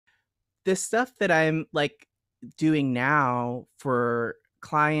this stuff that I'm like doing now for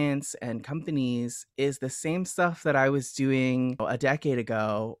clients and companies is the same stuff that I was doing a decade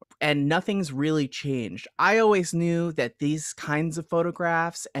ago, and nothing's really changed. I always knew that these kinds of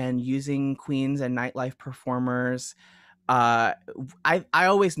photographs and using queens and nightlife performers, uh I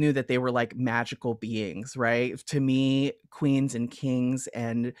always knew that they were like magical beings, right? To me, queens and kings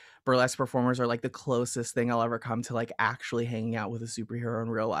and burlesque performers are like the closest thing I'll ever come to like actually hanging out with a superhero in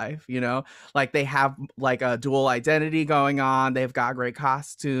real life, you know? Like they have like a dual identity going on, they've got great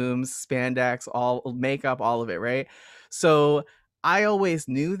costumes, spandex, all makeup, all of it, right? So I always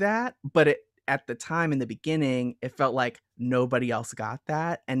knew that, but at the time in the beginning, it felt like nobody else got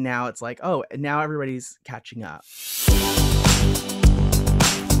that. And now it's like, oh, now everybody's catching up.